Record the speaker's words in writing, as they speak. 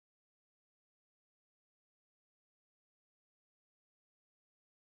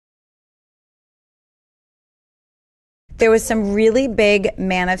There was some really big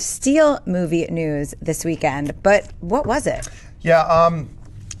Man of Steel movie news this weekend, but what was it? Yeah,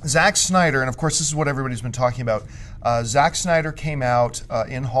 Zack Snyder, and of course this is what everybody's been talking about. Zack Snyder came out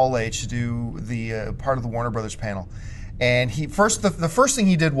in Hall H to do the part of the Warner Brothers panel, and the first thing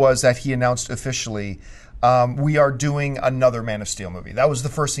he did was that he announced officially, we are doing another Man of Steel movie. That was the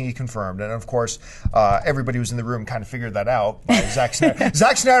first thing he confirmed, and of course everybody who was in the room kind of figured that out by Zack Snyder.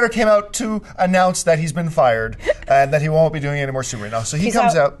 Zack Snyder came out to announce that he's been fired and that he won't be doing any more Superman now. So he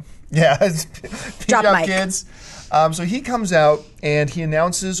comes out. Yeah, Drop mic, kids. So he comes out and he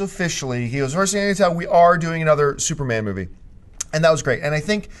announces officially, he goes, first thing I can tell, we are doing another Superman movie. And that was great. And I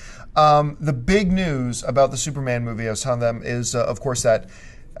think the big news about the Superman movie, I was telling them, is, of course, that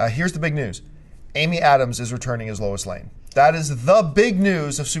here's the big news. Amy Adams is returning as Lois Lane. That is the big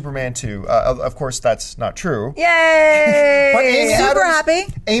news of Superman 2. Of course, that's not true. Yay! But Amy Super Adams,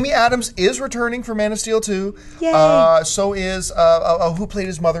 happy. Amy Adams is returning for Man of Steel 2. Yay. So is, who played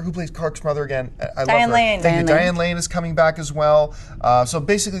his mother? Who plays Clark's mother again? I Diane love her. Lane. Thank you. Diane Lane is coming back as well. So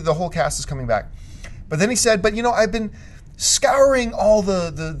basically the whole cast is coming back. But then he said, but you know, I've been scouring all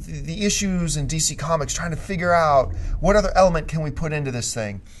the issues in DC Comics trying to figure out what other element can we put into this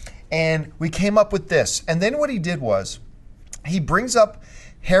thing. And we came up with this. And then what he did was, he brings up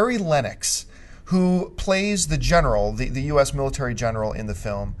Harry Lennox, who plays the general, the U.S. military general in the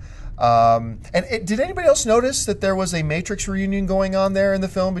film. Did anybody else notice that there was a Matrix reunion going on there in the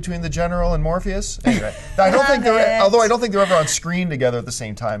film between the general and Morpheus? Anyway, although I don't think they're ever on screen together at the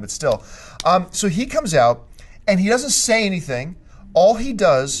same time, but still. So he comes out, and he doesn't say anything. All he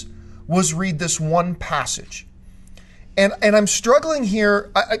does was read this one passage. And I'm struggling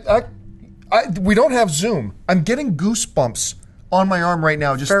here. We don't have Zoom. I'm getting goosebumps on my arm right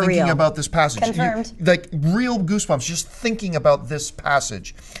now just thinking about this passage. Confirmed. Like real goosebumps just thinking about this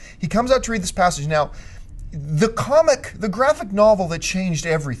passage. He comes out to read this passage. Now, the graphic novel that changed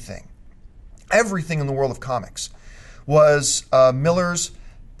everything in the world of comics, was Miller's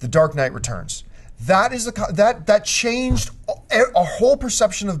The Dark Knight Returns. That is that changed a whole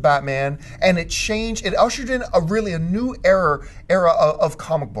perception of Batman, and it ushered in a new era of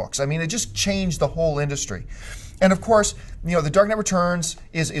comic books. I mean, it just changed the whole industry. And of course, you know, The Dark Knight Returns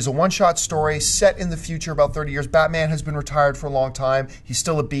is a one-shot story set in the future, about 30 years. Batman has been retired for a long time. He's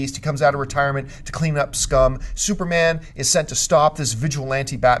still a beast. He comes out of retirement to clean up scum. Superman is sent to stop this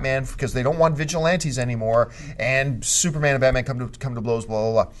vigilante Batman because they don't want vigilantes anymore. And Superman and Batman come to blows,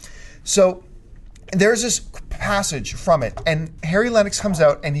 blah, blah, blah. So there's this passage from it, and Harry Lennox comes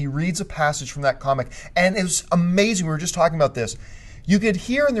out and he reads a passage from that comic, and it was amazing. We were just talking about this. You could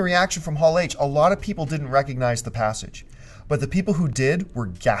hear in the reaction from Hall H, a lot of people didn't recognize the passage, but the people who did were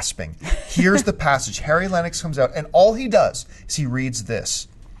gasping. Here's the passage. Harry Lennox comes out, and all he does is he reads this.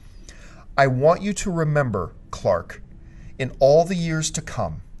 I want you to remember, Clark, in all the years to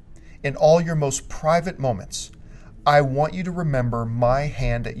come, in all your most private moments, I want you to remember my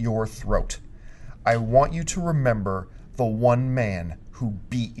hand at your throat. I want you to remember the one man who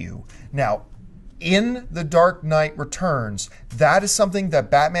beat you. Now, in The Dark Knight Returns, that is something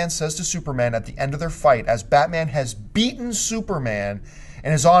that Batman says to Superman at the end of their fight, as Batman has beaten Superman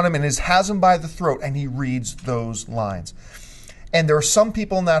and is on him and has him by the throat, and he reads those lines. And there are some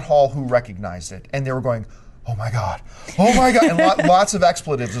people in that hall who recognized it, and they were going, oh my God, and lots of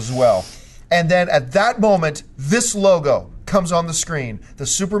expletives as well. And then at that moment, this logo comes on the screen, the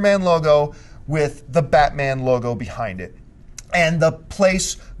Superman logo with the Batman logo behind it. And the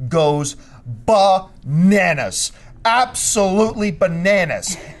place goes bananas. Absolutely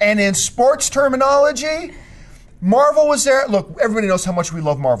bananas. And in sports terminology, Marvel was there. Look, everybody knows how much we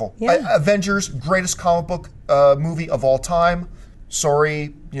love Marvel. Yeah. Avengers, greatest comic book movie of all time.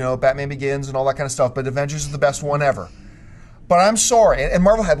 Sorry, you know, Batman Begins and all that kind of stuff, but Avengers is the best one ever. But I'm sorry, and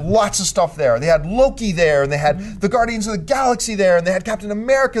Marvel had lots of stuff there. They had Loki there, and they had the Guardians of the Galaxy there, and they had Captain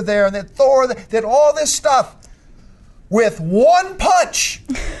America there, and they had Thor, they had all this stuff. With one punch,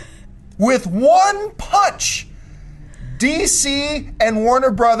 DC and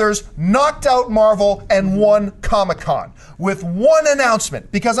Warner Brothers knocked out Marvel and won Comic-Con with one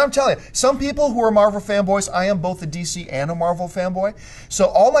announcement. Because I'm telling you, some people who are Marvel fanboys, I am both a DC and a Marvel fanboy. So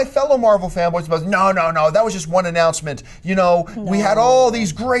all my fellow Marvel fanboys was, no, that was just one announcement. You know, we had all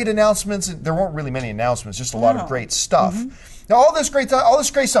these great announcements. And there weren't really many announcements, just a lot of great stuff. Now, all this great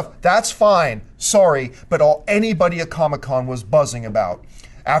stuff, that's fine. Sorry, but all anybody at Comic-Con was buzzing about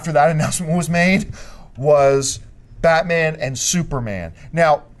after that announcement was made was Batman and Superman.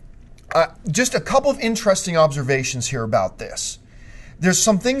 Now, just a couple of interesting observations here about this. There's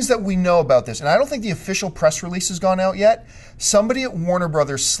some things that we know about this, and I don't think the official press release has gone out yet. Somebody at Warner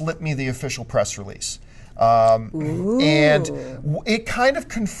Brothers slipped me the official press release. And it kind of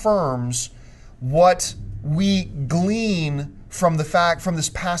confirms what we glean from this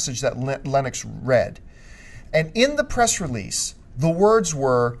passage that Lennox read. And in the press release, the words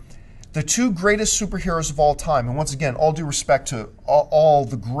were, the two greatest superheroes of all time, and once again, all due respect to all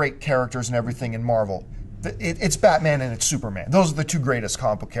the great characters and everything in Marvel, it's Batman and it's Superman. Those are the two greatest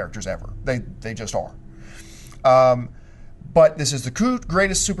comic book characters ever. They just are. But this is the two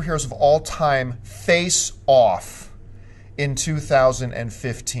greatest superheroes of all time face off in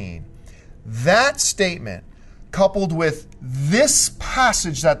 2015. That statement, coupled with this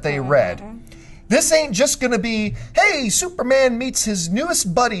passage that they read, this ain't just going to be, hey, Superman meets his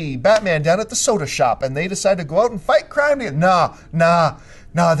newest buddy, Batman, down at the soda shop, and they decide to go out and fight crime together.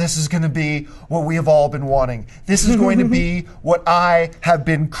 Nah, this is going to be what we have all been wanting. This is going to be what I have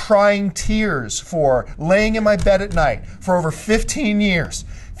been crying tears for, laying in my bed at night for over 15 years.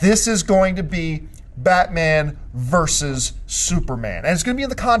 This is going to be Batman versus Superman. And it's going to be in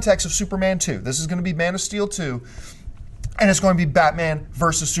the context of Superman 2. This is going to be Man of Steel 2. And it's going to be Batman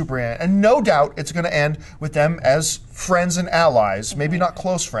versus Superman. And no doubt it's going to end with them as friends and allies, maybe not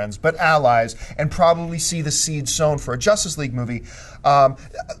close friends, but allies, and probably see the seed sown for a Justice League movie.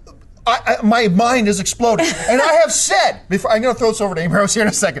 My mind is exploding. And I have said, I'm going to throw this over to Amy Rose here in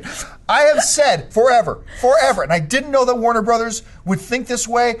a second. I have said forever, and I didn't know that Warner Brothers would think this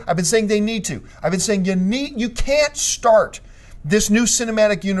way. I've been saying they need to. I've been saying you can't start this new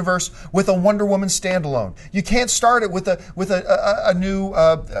cinematic universe with a Wonder Woman standalone. You can't start it with a new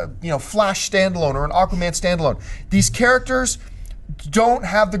Flash standalone or an Aquaman standalone. These characters don't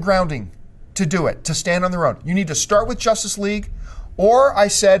have the grounding to do it, to stand on their own. You need to start with Justice League, or I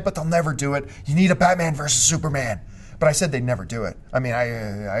said, but they'll never do it, you need a Batman versus Superman. But I said they'd never do it. I mean,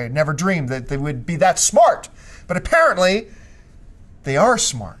 I never dreamed that they would be that smart. But apparently, they are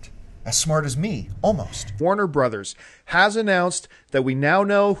smart. As smart as me, almost. Warner Brothers has announced that we now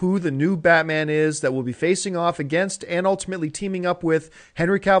know who the new Batman is that will be facing off against and ultimately teaming up with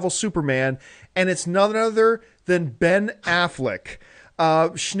Henry Cavill's Superman, and it's none other than Ben Affleck.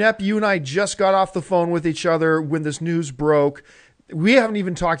 Schnepp, you and I just got off the phone with each other when this news broke. We haven't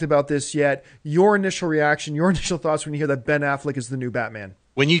even talked about this yet. Your initial reaction, your initial thoughts when you hear that Ben Affleck is the new Batman?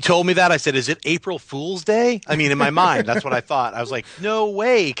 When you told me that, I said, is it April Fool's Day? I mean, in my mind, that's what I thought. I was like, no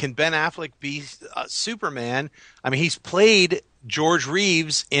way can Ben Affleck be Superman. I mean, he's played George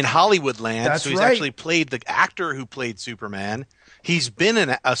Reeves in Hollywoodland. That's so he's right. actually played the actor who played Superman. He's been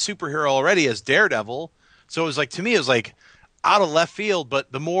a superhero already as Daredevil. So it was like, to me, it was like out of left field.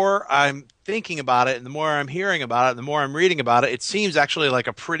 But the more I'm thinking about it and the more I'm hearing about it and the more I'm reading about it, it seems actually like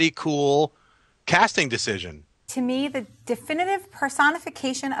a pretty cool casting decision. To me, the definitive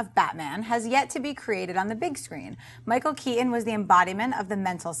personification of Batman has yet to be created on the big screen. Michael Keaton was the embodiment of the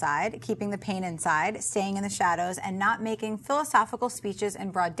mental side, keeping the pain inside, staying in the shadows, and not making philosophical speeches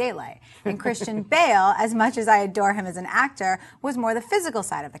in broad daylight. And Christian Bale, as much as I adore him as an actor, was more the physical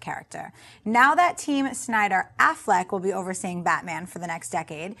side of the character. Now that Team Snyder-Affleck will be overseeing Batman for the next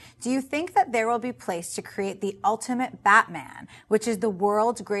decade, do you think that there will be place to create the ultimate Batman, which is the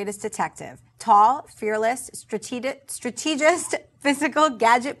world's greatest detective? Tall, fearless, strategist, physical,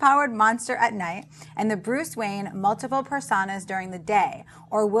 gadget-powered monster at night, and the Bruce Wayne multiple personas during the day?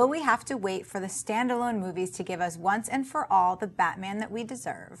 Or will we have to wait for the standalone movies to give us once and for all the Batman that we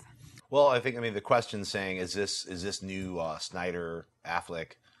deserve? Well, I mean, the question's saying, is this new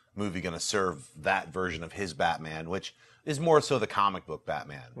Snyder-Affleck movie going to serve that version of his Batman, which is more so the comic book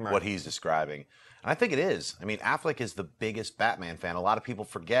Batman, right, what he's describing? And I think it is. I mean, Affleck is the biggest Batman fan. A lot of people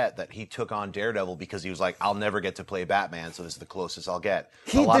forget that he took on Daredevil because he was like, I'll never get to play Batman, so this is the closest I'll get.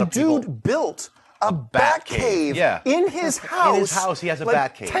 The dude built a Batcave in his house. In his house, he has a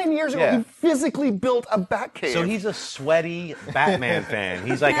Batcave. 10 years ago, he physically built a Batcave. So he's a sweaty Batman fan.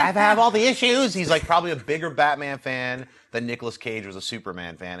 He's like, I have all the issues. He's like probably a bigger Batman fan than Nicolas Cage was a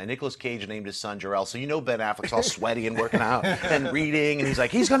Superman fan. And Nicolas Cage named his son Jor-El. So you know Ben Affleck's all sweaty and working out and reading. And he's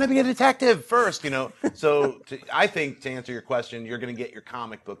like, he's going to be a detective first, you know. So I think, to answer your question, you're going to get your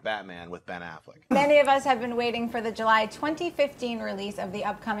comic book Batman with Ben Affleck. Many of us have been waiting for the July 2015 release of the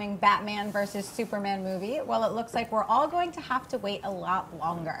upcoming Batman vs. Superman movie. Well, it looks like we're all going to have to wait a lot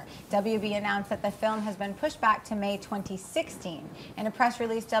longer. WB announced that the film has been pushed back to May 2016. In a press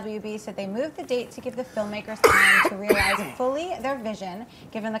release, WB said they moved the date to give the filmmakers time to realize fully their vision,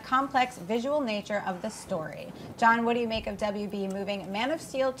 given the complex visual nature of the story. John, what do you make of WB moving Man of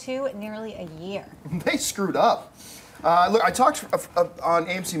Steel 2 nearly a year? They screwed up. Look, I talked on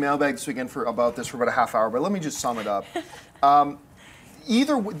AMC Mailbag this weekend about this for about a half hour, but let me just sum it up. WB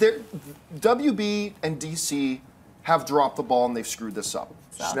and DC have dropped the ball and they've screwed this up.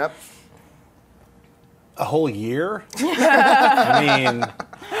 Snap. A whole year? I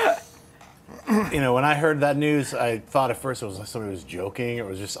mean, when I heard that news, I thought at first it was like somebody was joking. It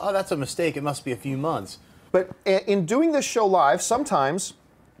was just, oh, that's a mistake. It must be a few months. But in doing this show live, sometimes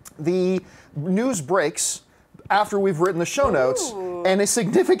the news breaks after we've written the show notes, and a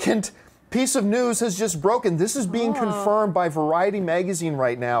significant piece of news has just broken. This is being confirmed by Variety magazine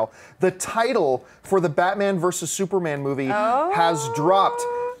right now. The title for the Batman vs. Superman movie has dropped.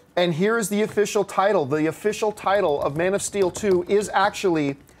 And here is the official title. The official title of Man of Steel 2 is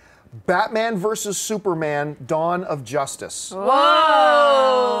actually Batman vs. Superman, Dawn of Justice.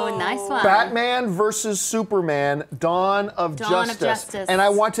 Whoa, nice one. Batman vs. Superman, Dawn of Justice. And I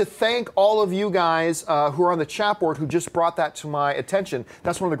want to thank all of you guys who are on the chat board who just brought that to my attention.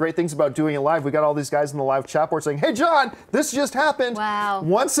 That's one of the great things about doing it live. We got all these guys in the live chat board saying, hey, John, this just happened. Wow.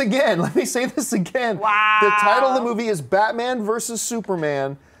 Once again, let me say this again. Wow. The title of the movie is Batman vs.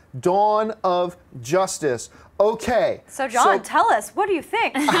 Superman, Dawn of Justice. Okay. So, John, tell us, what do you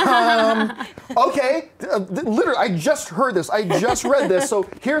think? Okay. Literally, I just heard this. I just read this. So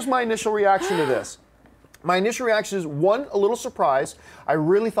here's my initial reaction to this. My initial reaction is, one, a little surprise. I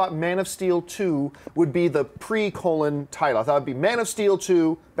really thought Man of Steel 2 would be the pre-colon title. I thought it would be Man of Steel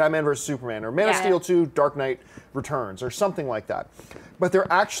 2, Batman vs. Superman, or Man of Steel 2, Dark Knight Returns, or something like that. But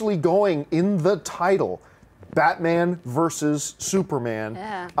they're actually going in the title, Batman versus Superman.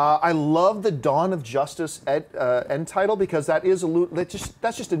 Yeah. I love the Dawn of Justice end title because that is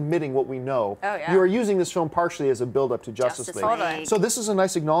that's just admitting what we know. Oh, yeah. You are using this film partially as a build-up to Justice League. Totally. So this is a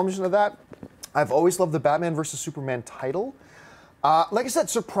nice acknowledgement of that. I've always loved the Batman versus Superman title. Like I said,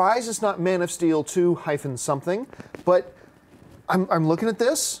 surprise it's not Man of Steel 2 - something, but I'm looking at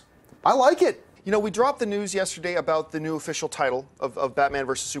this. I like it. You know, we dropped the news yesterday about the new official title of Batman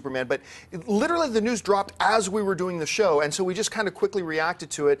vs. Superman, but literally the news dropped as we were doing the show, and so we just kind of quickly reacted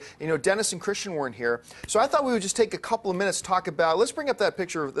to it. You know, Dennis and Christian weren't here, so I thought we would just take a couple of minutes to talk about, let's bring up that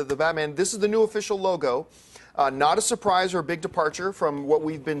picture of the Batman. This is the new official logo. Not a surprise or a big departure from what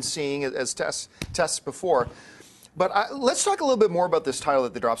we've been seeing as tests before. But let's talk a little bit more about this title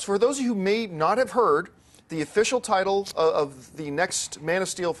that they dropped. So for those of you who may not have heard, the official title of the next Man of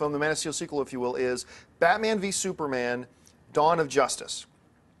Steel film, the Man of Steel sequel, if you will, is Batman v Superman, Dawn of Justice.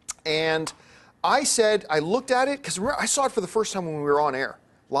 And I looked at it, because I saw it for the first time when we were on air,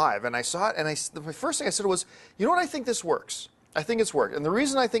 live, and I saw it, and the first thing I said was, you know what, I think this works. I think it's worked. And the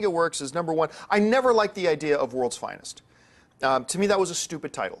reason I think it works is, number one, I never liked the idea of World's Finest. To me, that was a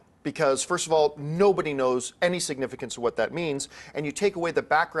stupid title. Because, first of all, nobody knows any significance of what that means, and you take away the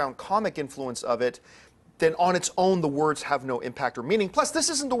background comic influence of it, then on its own, the words have no impact or meaning. Plus,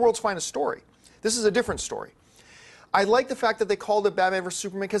 this isn't the world's finest story. This is a different story. I like the fact that they called it Batman vs.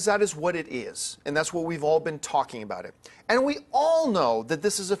 Superman because that is what it is. And that's what we've all been talking about it. And we all know that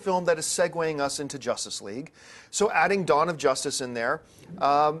this is a film that is segueing us into Justice League. So adding Dawn of Justice in there,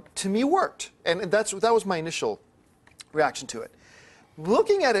 to me, worked. And that was my initial reaction to it.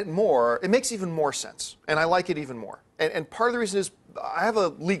 Looking at it more, it makes even more sense. And I like it even more. And part of the reason is I have a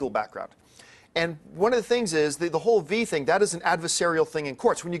legal background. And one of the things is the whole V thing, that is an adversarial thing in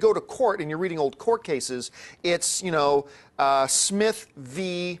courts. When you go to court and you're reading old court cases, it's, Smith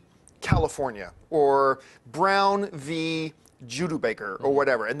v. California or Brown v. Judebaker or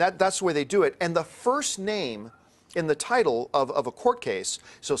whatever. And that's the way they do it. And the first name in the title of a court case,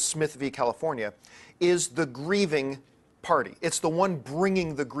 so Smith v. California, is the grieving party. It's the one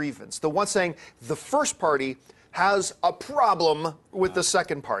bringing the grievance. The one saying the first party has a problem with the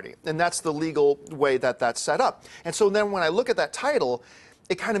second party. And that's the legal way that that's set up. And so then when I look at that title,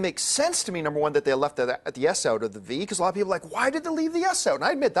 it kind of makes sense to me, number one, that they left the S out of the V, because a lot of people are like, why did they leave the S out? And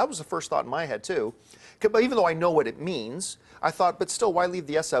I admit that was the first thought in my head, too. But even though I know what it means, I thought, but still, why leave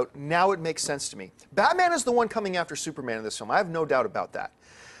the S out? Now it makes sense to me. Batman is the one coming after Superman in this film. I have no doubt about that.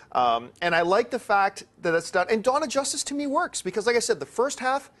 And I like the fact that it's done. And Dawn of Justice, to me, works, because like I said, the first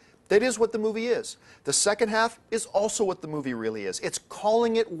half, that is what the movie is. The second half is also what the movie really is. It's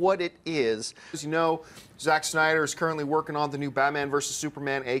calling it what it is. As you know, Zack Snyder is currently working on the new Batman vs.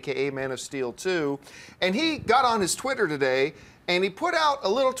 Superman, a.k.a. Man of Steel 2. And he got on his Twitter today, and he put out a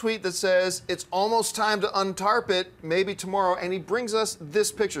little tweet that says, it's almost time to untarp it, maybe tomorrow. And he brings us this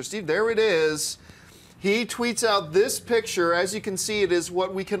picture. Steve, there it is. He tweets out this picture. As you can see, it is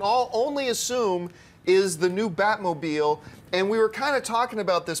what we can all only assume is the new Batmobile. And we were kind of talking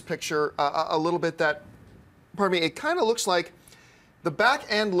about this picture a little bit that, pardon me, it kind of looks like the back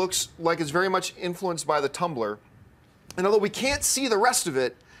end looks like it's very much influenced by the tumbler. And although we can't see the rest of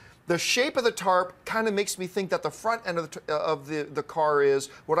it, the shape of the tarp kind of makes me think that the front end of the car is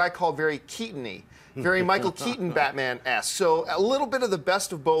what I call very Keaton-y, very Michael Keaton Batman-esque. So a little bit of the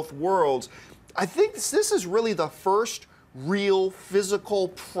best of both worlds. I think this is really the first real physical,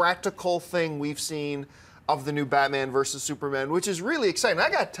 practical thing we've seen of the new Batman versus Superman, which is really exciting. I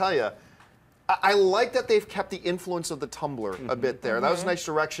got to tell you, I like that they've kept the influence of the Tumbler a bit there. That was a nice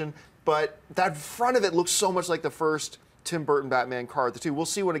direction, but that front of it looks so much like the first Tim Burton Batman card, the two. We'll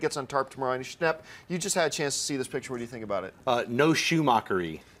see when it gets on tarp tomorrow. And Schnepp, you just had a chance to see this picture. What do you think about it? No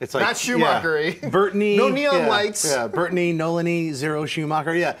Schumachery. It's like not Schumachery. Yeah. Burtony. No neon lights. Yeah, Burtony, Nolany, zero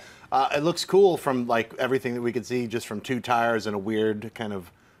Schumacher. Yeah, it looks cool from like everything that we could see, just from two tires and a weird kind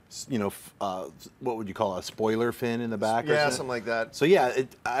of, what would you call a spoiler fin in the back? Yeah, or something like that. So yeah,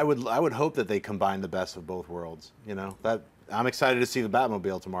 I would hope that they combine the best of both worlds. That I'm excited to see the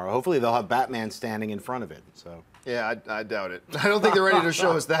Batmobile tomorrow. Hopefully they'll have Batman standing in front of it. So. Yeah, I doubt it. I don't think they're ready to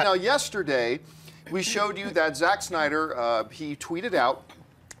show us that. Now, yesterday, we showed you that Zack Snyder, he tweeted out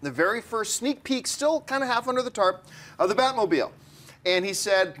the very first sneak peek, still kind of half under the tarp, of the Batmobile. And he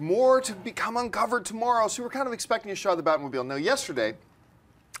said, more to become uncovered tomorrow. So we're kind of expecting a shot of the Batmobile. Now, yesterday,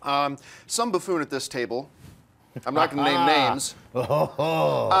 some buffoon at this table, I'm not going to name names,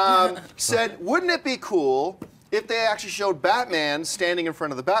 said, wouldn't it be cool if they actually showed Batman standing in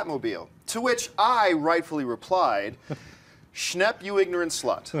front of the Batmobile? To which I rightfully replied, Schnepp, you ignorant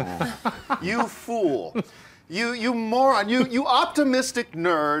slut. You fool. You moron. You optimistic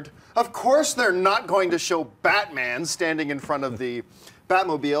nerd. Of course they're not going to show Batman standing in front of the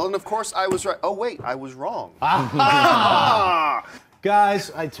Batmobile. And of course I was right. Oh, wait, I was wrong.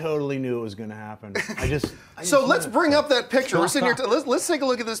 Guys, I totally knew it was going to happen. So let's bring up that picture. We're sitting here. Let's take a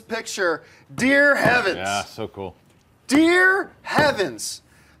look at this picture. Dear heavens. Yeah, so cool. Dear heavens.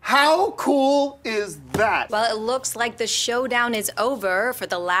 How cool is that? Well, it looks like the showdown is over. For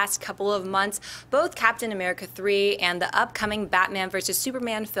the last couple of months, both Captain America 3 and the upcoming Batman vs.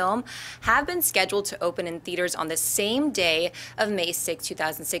 Superman film have been scheduled to open in theaters on the same day of May 6,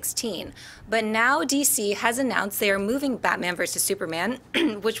 2016. But now DC has announced they are moving Batman vs. Superman,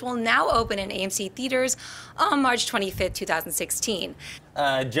 which will now open in AMC theaters on March 25, 2016.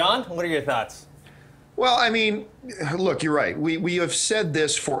 John, what are your thoughts? Well, I mean, look, you're right. We have said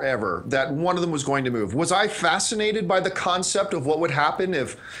this forever, that one of them was going to move. Was I fascinated by the concept of what would happen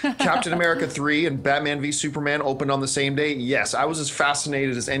if Captain America 3 and Batman v Superman opened on the same day? Yes, I was as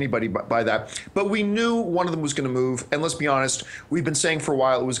fascinated as anybody by that. But we knew one of them was going to move, and let's be honest, we've been saying for a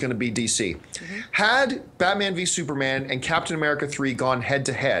while it was going to be DC. Had Batman v Superman and Captain America 3 gone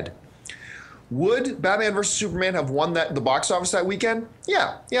head-to-head, would Batman vs. Superman have won the box office that weekend?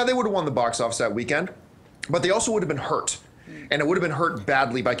 Yeah, they would have won the box office that weekend. But they also would have been hurt. And it would have been hurt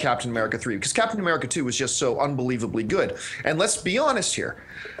badly by Captain America 3, because Captain America 2 was just so unbelievably good. And let's be honest here.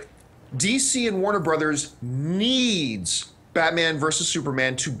 DC and Warner Brothers needs Batman vs.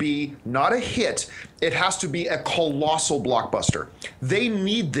 Superman to be not a hit. It has to be a colossal blockbuster. They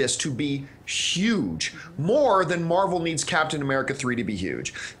need this to be huge, more than Marvel needs Captain America 3 to be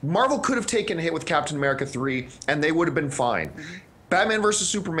huge. Marvel could have taken a hit with Captain America 3 and they would have been fine. Batman vs.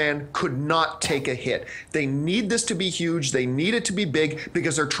 Superman could not take a hit. They need this to be huge. They need it to be big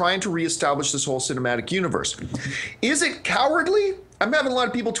because they're trying to reestablish this whole cinematic universe. Is it cowardly? I'm having a lot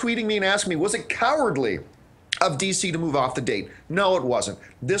of people tweeting me and asking me, was it cowardly of DC to move off the date? No, it wasn't.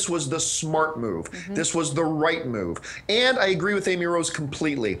 This was the smart move. This was the right move. And I agree with Amy Rose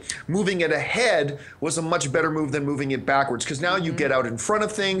completely. Moving it ahead was a much better move than moving it backwards, because now you get out in front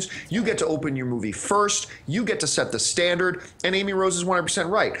of things, you get to open your movie first, you get to set the standard, and Amy Rose is 100%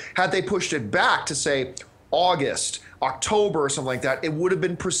 right. Had they pushed it back to, say, August, October or something like that, it would have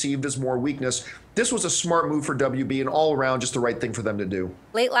been perceived as more weakness. This was a smart move for WB and all around just the right thing for them to do.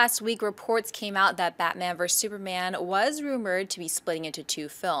 Late last week, reports came out that Batman vs. Superman was rumored to be splitting into two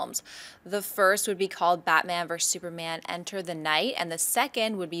films. The first would be called Batman vs. Superman Enter the Night, and the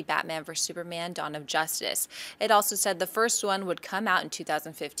second would be Batman vs. Superman Dawn of Justice. It also said the first one would come out in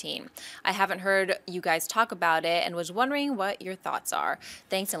 2015. I haven't heard you guys talk about it and was wondering what your thoughts are.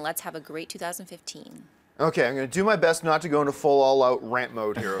 Thanks, and let's have a great 2015. Okay, I'm going to do my best not to go into full all-out rant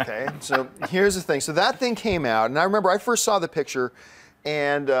mode here, okay? So here's the thing. So that thing came out, and I remember I first saw the picture,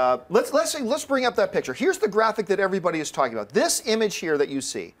 and let's bring up that picture. Here's the graphic that everybody is talking about. This image here that you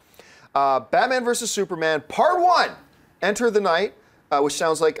see, Batman vs. Superman, Part 1, Enter the Night, which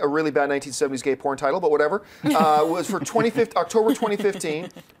sounds like a really bad 1970s gay porn title, but whatever, was for October 2015.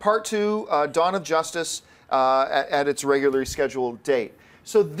 Part 2, Dawn of Justice, at its regularly scheduled date.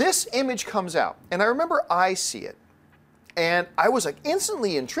 So this image comes out, and I remember I see it, and I was like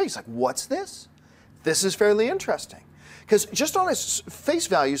instantly intrigued. It's like, what's this? This is fairly interesting. Because just on its face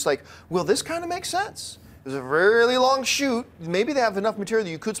value, it's like, well, this kind of makes sense. It was a really long shoot. Maybe they have enough material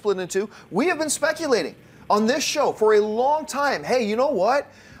that you could split it into two. We have been speculating on this show for a long time. Hey, you know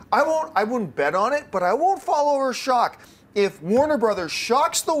what? I wouldn't bet on it, but I won't fall over shock if Warner Brothers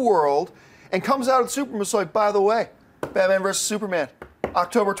shocks the world and comes out with Superman. So like, by the way, Batman vs Superman,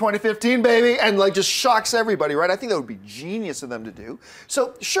 October 2015, baby, and like just shocks everybody, right? I think that would be genius of them to do.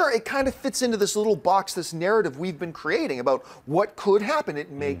 So sure, it kind of fits into this little box, this narrative we've been creating about what could happen.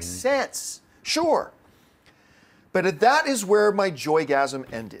 It makes sense, sure. But that is where my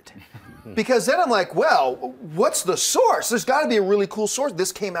joygasm ended. Because then I'm like, well, what's the source? There's got to be a really cool source.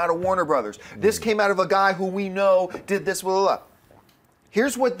 This came out of Warner Brothers. This came out of a guy who we know did this, blah, blah, blah.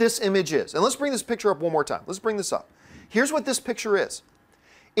 Here's what this image is. And let's bring this picture up one more time. Let's bring this up. Here's what this picture is.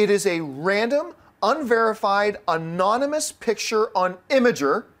 It is a random, unverified, anonymous picture on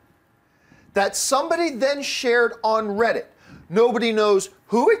Imager that somebody then shared on Reddit. Nobody knows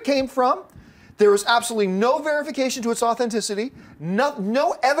who it came from. There is absolutely no verification to its authenticity,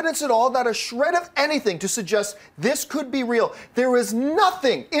 no evidence at all, not a shred of anything to suggest this could be real. There is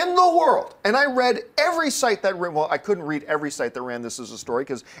nothing in the world, and I read every site that ran, well, I couldn't read every site that ran this as a story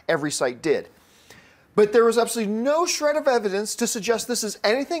because every site did. But there was absolutely no shred of evidence to suggest this is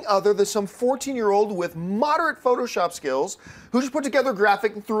anything other than some 14-year-old with moderate Photoshop skills who just put together a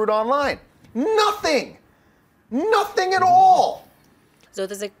graphic and threw it online. Nothing! Nothing at all! So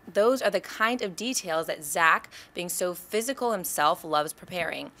those are the kind of details that Zack, being so physical himself, loves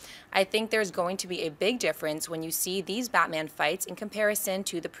preparing. I think there's going to be a big difference when you see these Batman fights in comparison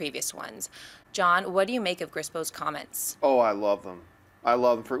to the previous ones. John, what do you make of Grispo's comments? Oh, I love them. I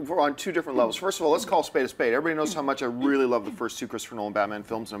love them for on two different levels. First of all, let's call a spade a spade. Everybody knows how much I really love the first two Christopher Nolan Batman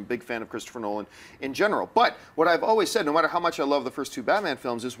films, and I'm a big fan of Christopher Nolan in general. But what I've always said, no matter how much I love the first two Batman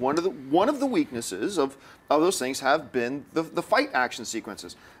films, is one of the weaknesses of those things have been the fight action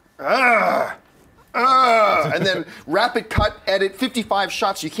sequences. And then rapid cut, edit, 55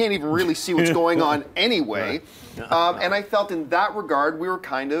 shots. You can't even really see what's going on anyway. And I felt in that regard we were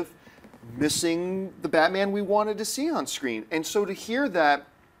kind of missing the Batman we wanted to see on screen. And so to hear that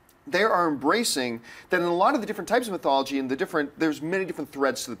they are embracing that in a lot of the different types of mythology and there's many different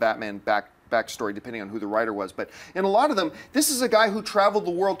threads to the Batman backstory depending on who the writer was, but in a lot of them, this is a guy who traveled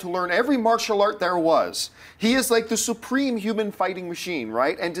the world to learn every martial art there was. He is like the supreme human fighting machine,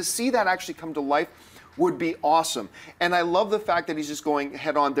 right? And to see that actually come to life would be awesome. And I love the fact that he's just going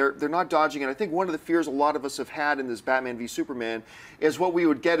head on. They're not dodging it. I think one of the fears a lot of us have had in this Batman v Superman is what we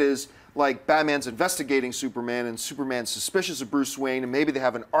would get is like Batman's investigating Superman and Superman's suspicious of Bruce Wayne and maybe they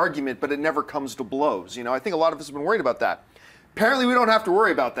have an argument but it never comes to blows. You know, I think a lot of us have been worried about that. Apparently we don't have to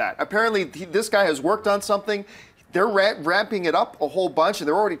worry about that. Apparently this guy has worked on something. They're ramping it up a whole bunch and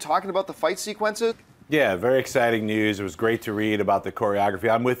they're already talking about the fight sequences. Yeah, very exciting news. It was great to read about the choreography.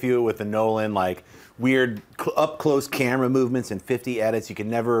 I'm with you with the Nolan, like weird up-close camera movements and 50 edits. You can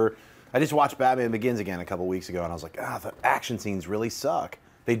never... I just watched Batman Begins again a couple weeks ago and I was like, the action scenes really suck.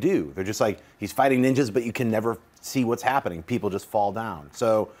 They do. They're just like, he's fighting ninjas, but you can never see what's happening. People just fall down.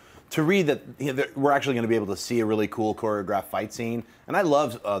 So to read that we're actually going to be able to see a really cool choreographed fight scene, and I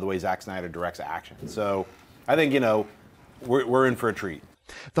love the way Zack Snyder directs action. So I think, we're in for a treat.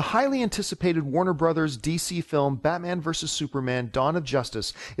 The highly anticipated Warner Brothers DC film Batman vs. Superman Dawn of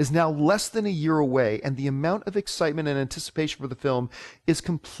Justice is now less than a year away, and the amount of excitement and anticipation for the film is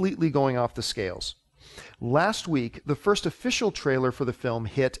completely going off the scales. Last week, the first official trailer for the film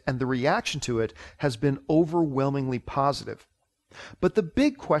hit, and the reaction to it has been overwhelmingly positive. But the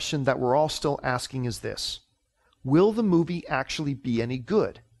big question that we're all still asking is this: will the movie actually be any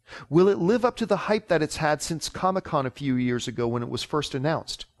good? Will it live up to the hype that it's had since Comic-Con a few years ago when it was first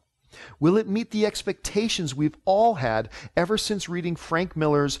announced? Will it meet the expectations we've all had ever since reading Frank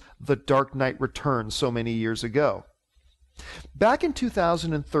Miller's The Dark Knight Returns so many years ago? Back in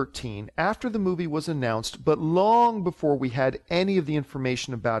 2013, after the movie was announced, but long before we had any of the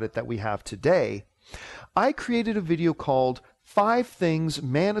information about it that we have today, I created a video called 5 Things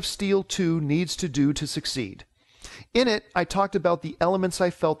Man of Steel 2 Needs to Do to Succeed. In it, I talked about the elements I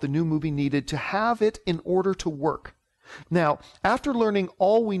felt the new movie needed to have it in order to work. Now, after learning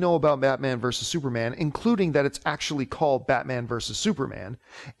all we know about Batman vs. Superman, including that it's actually called Batman vs. Superman,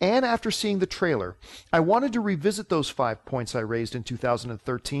 and after seeing the trailer, I wanted to revisit those 5 points I raised in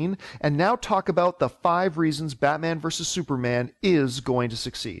 2013 and now talk about the 5 reasons Batman vs. Superman is going to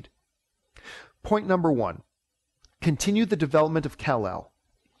succeed. Point number 1. Continue the development of Kal-El.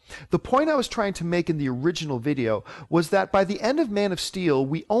 The point I was trying to make in the original video was that by the end of Man of Steel,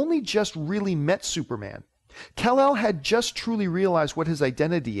 we only just really met Superman. Kal-El had just truly realized what his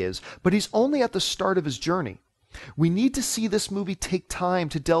identity is, but he's only at the start of his journey. We need to see this movie take time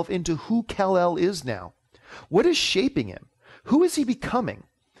to delve into who Kal-El is now. What is shaping him? Who is he becoming?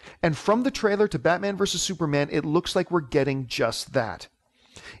 And from the trailer to Batman vs. Superman, it looks like we're getting just that.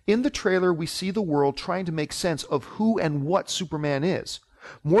 In the trailer, we see the world trying to make sense of who and what Superman is.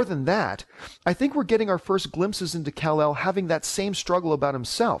 More than that, I think we're getting our first glimpses into Kal-El having that same struggle about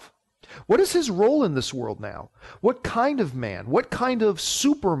himself. What is his role in this world now? What kind of man, what kind of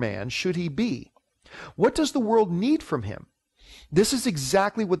Superman should he be? What does the world need from him? This is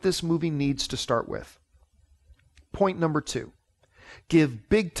exactly what this movie needs to start with. Point number 2. Give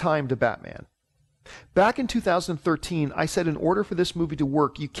big time to Batman. Back in 2013, I said in order for this movie to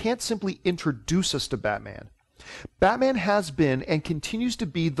work, you can't simply introduce us to Batman. Batman has been and continues to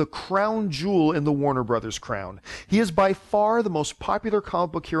be the crown jewel in the Warner Brothers crown. He is by far the most popular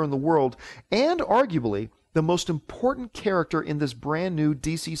comic book hero in the world and arguably the most important character in this brand new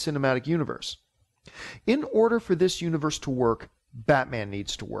DC cinematic universe. In order for this universe to work, Batman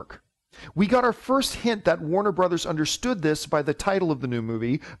needs to work. We got our first hint that Warner Brothers understood this by the title of the new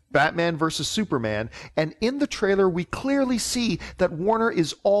movie, Batman vs. Superman, and in the trailer we clearly see that Warner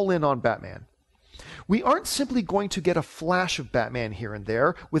is all in on Batman. We aren't simply going to get a flash of Batman here and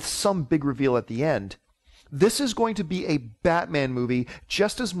there with some big reveal at the end. This is going to be a Batman movie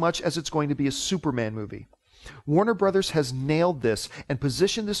just as much as it's going to be a Superman movie. Warner Brothers has nailed this and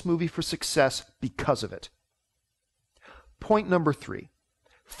positioned this movie for success because of it. Point number 3.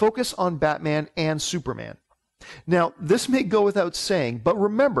 Focus on Batman and Superman. Now, this may go without saying, but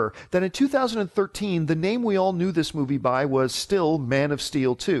remember that in 2013, the name we all knew this movie by was still Man of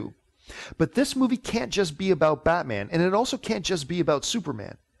Steel 2. But this movie can't just be about Batman, and it also can't just be about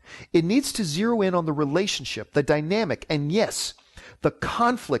Superman. It needs to zero in on the relationship, the dynamic, and yes, the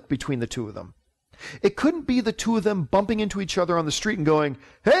conflict between the two of them. It couldn't be the two of them bumping into each other on the street and going,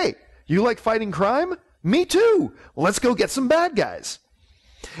 "Hey, you like fighting crime? Me too! Let's go get some bad guys."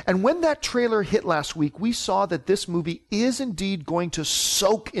 And when that trailer hit last week, we saw that this movie is indeed going to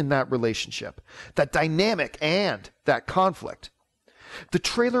soak in that relationship, that dynamic, and that conflict. The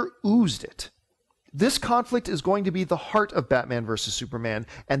trailer oozed it. This conflict is going to be the heart of Batman vs. Superman,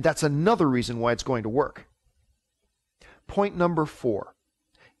 and that's another reason why it's going to work. Point number 4.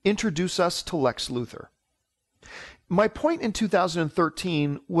 Introduce us to Lex Luthor. My point in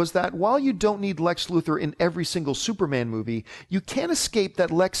 2013 was that while you don't need Lex Luthor in every single Superman movie, you can't escape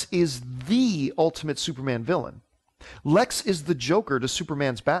that Lex is the ultimate Superman villain. Lex is the Joker to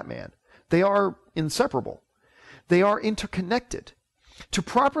Superman's Batman. They are inseparable. They are interconnected. To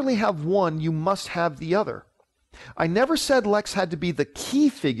properly have one, you must have the other. I never said Lex had to be the key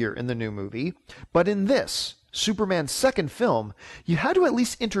figure in the new movie, but in this, Superman's second film, you had to at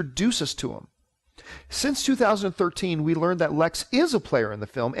least introduce us to him. Since 2013, we learned that Lex is a player in the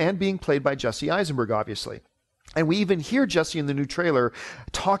film and being played by Jesse Eisenberg, obviously. And we even hear Jesse in the new trailer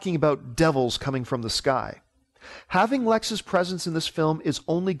talking about devils coming from the sky. Having Lex's presence in this film is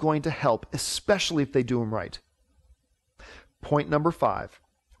only going to help, especially if they do him right. Point number 5.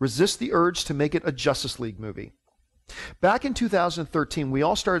 Resist the urge to make it a Justice League movie. Back in 2013, we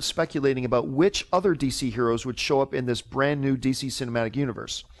all started speculating about which other DC heroes would show up in this brand new DC cinematic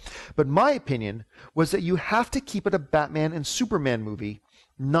universe. But my opinion was that you have to keep it a Batman and Superman movie,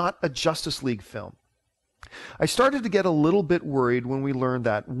 not a Justice League film. I started to get a little bit worried when we learned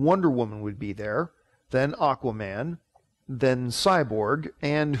that Wonder Woman would be there, then Aquaman, then Cyborg,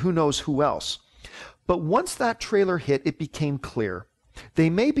 and who knows who else. But once that trailer hit, it became clear. They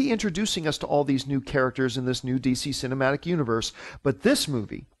may be introducing us to all these new characters in this new DC cinematic universe, but this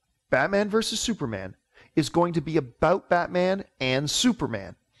movie, Batman vs. Superman, is going to be about Batman and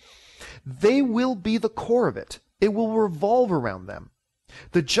Superman. They will be the core of it. It will revolve around them.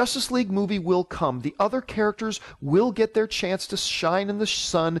 The Justice League movie will come. The other characters will get their chance to shine in the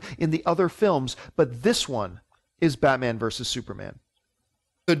sun in the other films, but this one is Batman vs. Superman.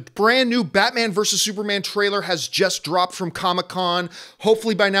 The brand new Batman vs. Superman trailer has just dropped from Comic-Con.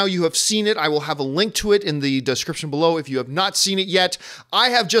 Hopefully by now you have seen it. I will have a link to it in the description below if you have not seen it yet. I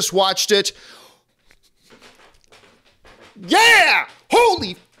have just watched it. Yeah!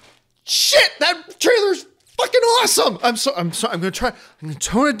 Holy shit! That trailer's fucking awesome! I'm gonna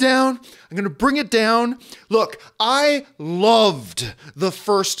tone it down. I'm gonna bring it down. Look, I loved the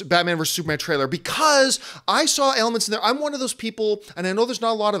first Batman vs. Superman trailer because I saw elements in there. I'm one of those people, and I know there's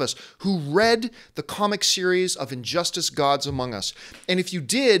not a lot of us, who read the comic series of Injustice Gods Among Us. And if you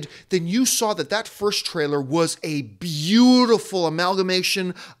did, then you saw that that first trailer was a beautiful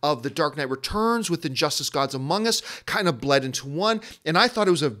amalgamation of The Dark Knight Returns with Injustice Gods Among Us, kind of bled into one. And I thought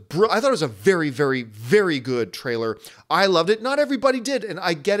it was a very, very, very good trailer. I loved it. Not everybody did, and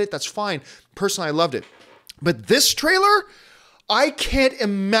I get it. That's fine. Personally, I loved it. But this trailer, I can't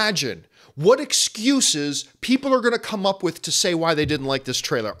imagine what excuses people are going to come up with to say why they didn't like this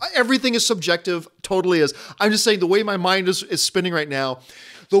trailer. Everything is subjective. totally is. I'm just saying the way my mind is spinning right now,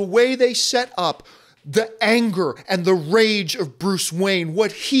 the way they set up the anger and the rage of Bruce Wayne,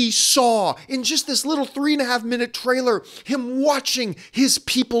 what he saw in just this little 3.5-minute trailer, him watching his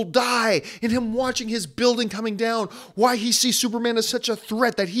people die and him watching his building coming down, why he sees Superman as such a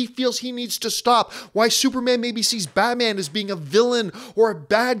threat that he feels he needs to stop, why Superman maybe sees Batman as being a villain or a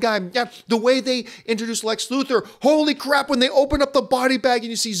bad guy. Yeah, the way they introduce Lex Luthor, holy crap, when they open up the body bag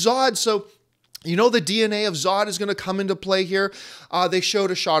and you see Zod. So you know the DNA of Zod is going to come into play here. They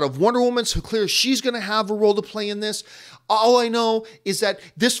showed a shot of Wonder Woman, so clear she's going to have a role to play in this. All I know is that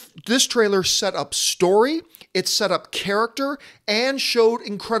this trailer set up story, it set up character, and showed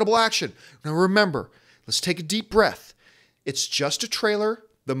incredible action. Now remember, let's take a deep breath. It's just a trailer.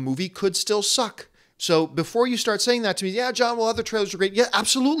 The movie could still suck. So before you start saying that to me, yeah, John, well, other trailers are great. Yeah,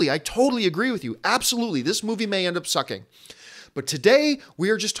 absolutely. I totally agree with you. Absolutely. This movie may end up sucking. But today, we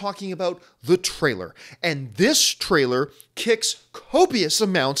are just talking about the trailer. And this trailer kicks copious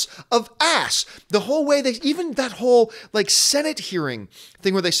amounts of ass. The whole way even that whole like Senate hearing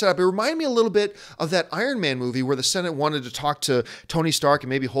thing where they set up, it reminded me a little bit of that Iron Man movie where the Senate wanted to talk to Tony Stark and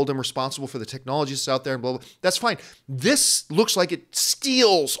maybe hold him responsible for the technologies out there and blah, blah. That's fine. This looks like it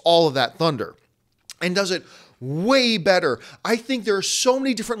steals all of that thunder and does it way better. I think there are so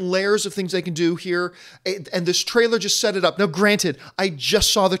many different layers of things they can do here, and this trailer just set it up. Now, granted, I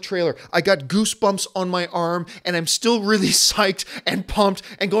just saw the trailer. I got goosebumps on my arm, and I'm still really psyched and pumped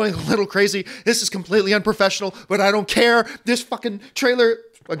and going a little crazy. This is completely unprofessional, but I don't care. This fucking trailer,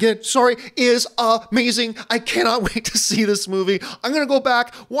 again, sorry, is amazing. I cannot wait to see this movie. I'm going to go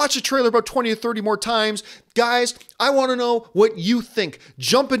back, watch the trailer about 20 or 30 more times. Guys, I want to know what you think.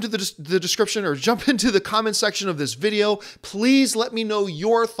 Jump into the description or jump into the comment section of this video. Please let me know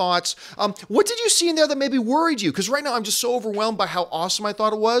your thoughts. What did you see in there that maybe worried you? Because right now I'm just so overwhelmed by how awesome I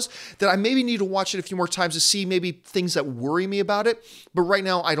thought it was that I maybe need to watch it a few more times to see maybe things that worry me about it. But right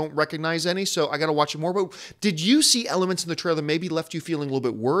now I don't recognize any, so I got to watch it more. But did you see elements in the trailer that maybe left you feeling a little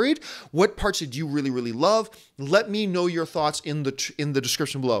bit worried? What parts did you really, really love? Let me know your thoughts in the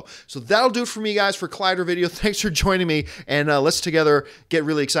description below. So that'll do it for me, guys, for Collider Video. Thanks for joining me, and let's together get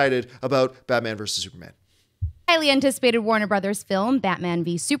really excited about Batman vs. Superman. Highly anticipated Warner Brothers film, Batman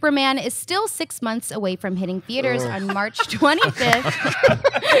v Superman, is still 6 months away from hitting theaters on March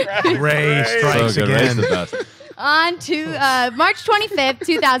 25th. Ray strikes so good. again. Ray's the best. On to March 25th,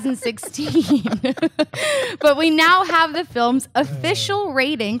 2016. But we now have the film's official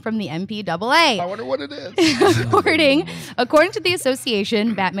rating from the MPAA. I wonder what it is. According to the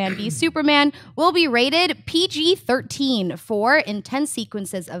association, Batman v Superman will be rated PG-13 for intense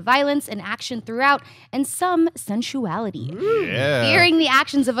sequences of violence and action throughout and some sensuality. Yeah. Fearing the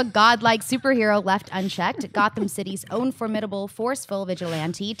actions of a godlike superhero left unchecked, Gotham City's own formidable, forceful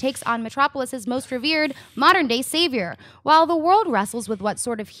vigilante takes on Metropolis's most revered modern-day savior, while the world wrestles with what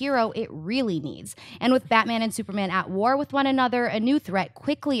sort of hero it really needs. And with Batman and Superman at war with one another, a new threat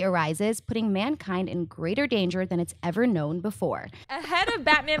quickly arises, putting mankind in greater danger than it's ever known before. Ahead of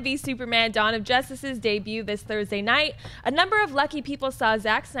Batman v Superman Dawn of Justice's debut this Thursday night, a number of lucky people saw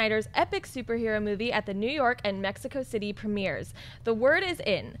Zack Snyder's epic superhero movie at the New York and Mexico City premieres. The word is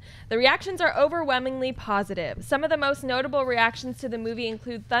in. The reactions are overwhelmingly positive. Some of the most notable reactions to the movie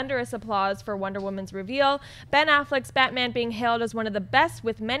include thunderous applause for Wonder Woman's reveal, Ben Affleck's Batman being hailed as one of the best,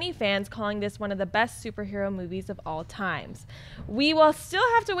 with many fans calling this one of the best superhero movies of all times. We will still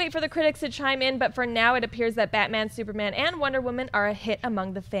have to wait for the critics to chime in, but for now it appears that Batman, Superman, and Wonder Woman are a hit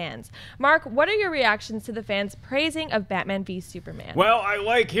among the fans. Mark, what are your reactions to the fans praising of Batman v Superman? Well, I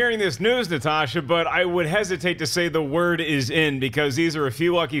like hearing this news, Natasha, but I would hesitate to say the word is in because these are a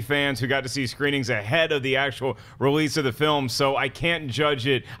few lucky fans who got to see screenings ahead of the actual release of the film, so I can't judge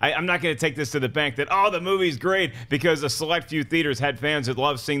it. I'm not going to take this to the bank that, oh, the movie's great, because a select few theaters had fans that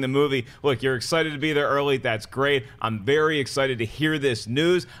love seeing the movie. Look, you're excited to be there early. That's great. I'm very excited to hear this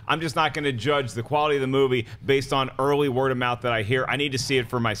news. I'm just not going to judge the quality of the movie based on early word of mouth that I hear. I need to see it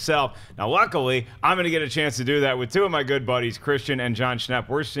for myself. Now, luckily, I'm going to get a chance to do that with two of my good buddies, Christian and John Schnepp.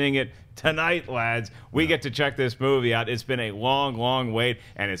 We're seeing it tonight, lads. We get to check this movie out. It's been a long, long wait,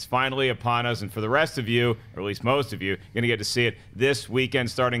 and it's finally upon us. And for the rest of you, or at least most of you, you're going to get to see it this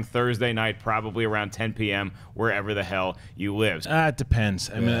weekend, starting Thursday night, probably around 10 p.m., wherever the hell you live. It depends.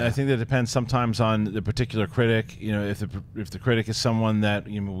 I mean, I think that depends sometimes on the particular critic. You know, if the critic is someone that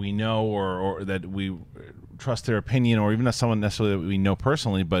we know or that we trust their opinion, or even not someone necessarily that we know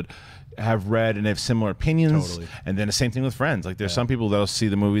personally, but have read and have similar opinions. Totally. And then the same thing with friends. Like there's some people that'll see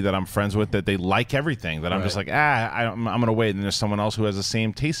the movie that I'm friends with that they like everything, that I'm just like, I'm going to wait. And there's someone else who has the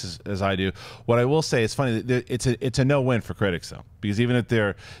same taste as I do. What I will say, it's funny, it's a no-win for critics though. because even if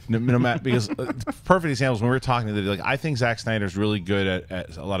they're no matter because perfect examples when we were talking to like I think Zack Snyder's really good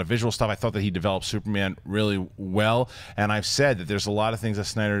at a lot of visual stuff. I thought that he developed Superman really well, and I've said that there's a lot of things that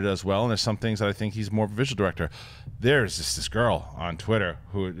Snyder does well, and there's some things that I think he's more of a visual director. There's this girl on Twitter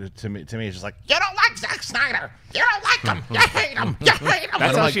who to me is just like, you don't like Zack Snyder, you don't like him, you hate him, you hate him.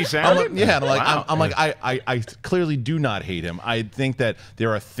 That's how she sounded. Yeah, and Wow. I'm like I clearly do not hate him. I think that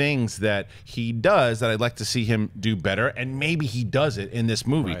there are things that he does that I'd like to see him do better, and maybe he does it in this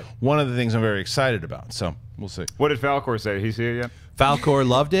movie. Right. One of the things I'm very excited about. So we'll see. What did Falcor say? He see it yet? Falcor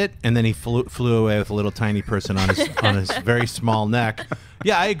loved it, and then he flew away with a little tiny person on his very small neck.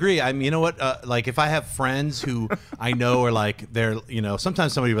 Yeah, I agree. I mean, you know what? Like, if I have friends who I know are like they're,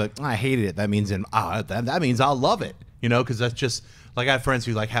 sometimes somebody will be like, I hated it. That means that means I'll love it. Because that's just like I have friends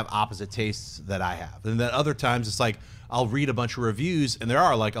who like have opposite tastes that I have, and then other times it's like I'll read a bunch of reviews, and there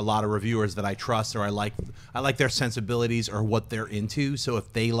are like a lot of reviewers that I trust or I like their sensibilities or what they're into. So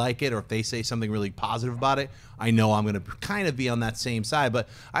if they like it or if they say something really positive about it, I know I'm going to kind of be on that same side. But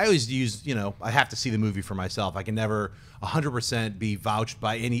I always use, I have to see the movie for myself. I can never 100% be vouched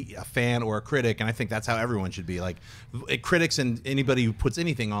by a fan or a critic, and I think that's how everyone should be. Like critics and anybody who puts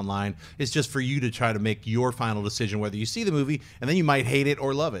anything online, it's just for you to try to make your final decision whether you see the movie, and then you might hate it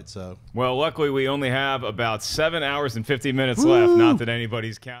or love it. So, well, luckily we only have about 7 hours and 50 minutes left. Not that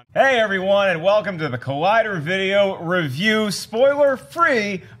anybody's counting. Hey everyone, and welcome to the Collider video review,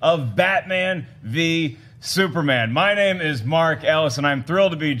 spoiler-free, of Batman v Superman. My name is Mark Ellis, and I'm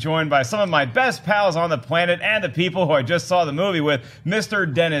thrilled to be joined by some of my best pals on the planet and the people who I just saw the movie with,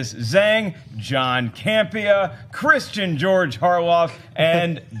 Mr. Dennis Zhang, John Campia, Christian George Harloff,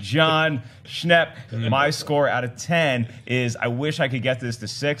 and John Schnepp. My score out of 10 is I wish I could get this to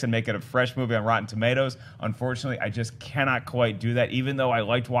 6 and make it a fresh movie on Rotten Tomatoes. Unfortunately, I just cannot quite do that, even though I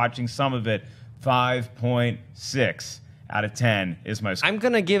liked watching some of it. 5.6 out of 10 is my score. I'm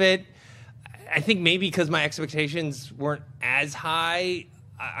going to give it, I think maybe because my expectations weren't as high,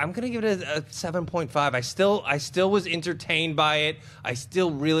 I'm going to give it a 7.5. I still was entertained by it. I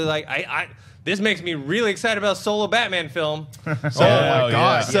still really like this makes me really excited about a solo Batman film. Oh my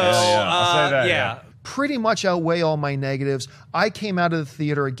God. So, I'll say that, yeah. Pretty much outweigh all my negatives. I came out of the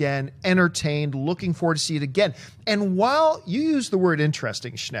theater again, entertained, looking forward to see it again. And while you use the word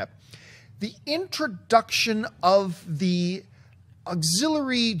interesting, Schnepp, the introduction of the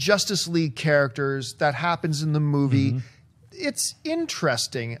auxiliary Justice League characters that happens in the movie, it's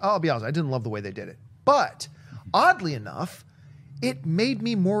interesting. I'll be honest, I didn't love the way they did it. But oddly enough, it made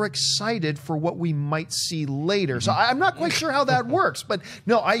me more excited for what we might see later. So I'm not quite sure how that works. But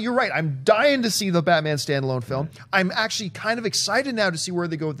no, you're right. I'm dying to see the Batman standalone film. I'm actually kind of excited now to see where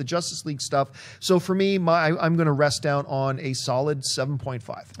they go with the Justice League stuff. So for me, I'm going to rest down on a solid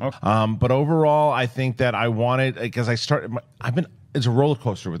 7.5. But overall, I think that I wanted, because it's a roller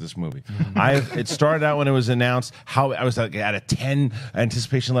coaster with this movie. It started out when it was announced how I was like at a 10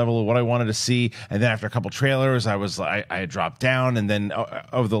 anticipation level of what I wanted to see, and then after a couple trailers, I had dropped down, and then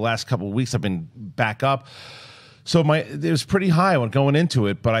over the last couple of weeks, I've been back up. So it was pretty high when going into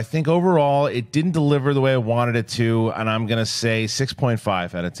it, but I think overall it didn't deliver the way I wanted it to, and I'm gonna say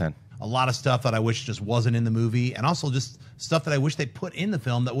 6.5 out of 10. A lot of stuff that I wish just wasn't in the movie, and also just stuff that I wish they put in the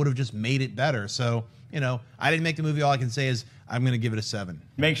film that would have just made it better. So, I didn't make the movie. All I can say is I'm going to give it a 7.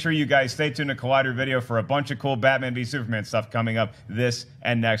 Make sure you guys stay tuned to Collider Video for a bunch of cool Batman v Superman stuff coming up this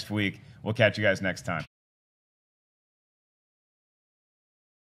and next week. We'll catch you guys next time.